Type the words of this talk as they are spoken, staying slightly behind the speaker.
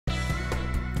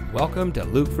Welcome to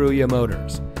Luke Fruia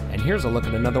Motors, and here's a look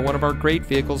at another one of our great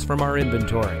vehicles from our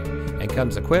inventory, and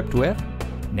comes equipped with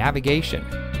navigation,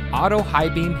 auto high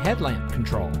beam headlamp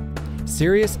control,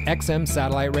 Sirius XM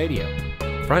satellite radio,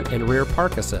 front and rear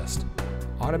park assist,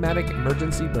 automatic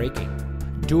emergency braking,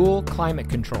 dual climate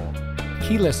control,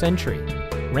 keyless entry,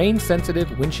 rain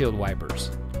sensitive windshield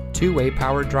wipers, two-way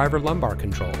power driver lumbar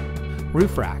control,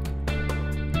 roof rack.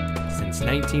 Since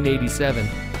 1987,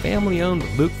 family-owned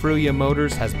Luke Fruia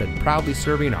Motors has been proudly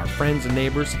serving our friends and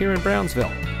neighbors here in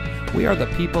Brownsville. We are the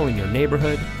people in your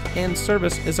neighborhood, and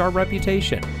service is our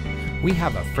reputation. We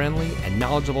have a friendly and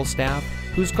knowledgeable staff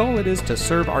whose goal it is to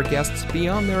serve our guests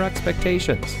beyond their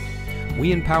expectations.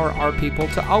 We empower our people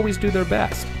to always do their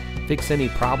best, fix any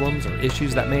problems or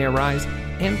issues that may arise,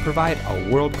 and provide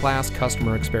a world-class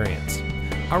customer experience.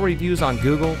 Our reviews on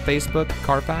Google, Facebook,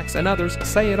 Carfax, and others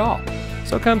say it all.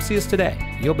 So come see us today.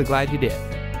 You'll be glad you did.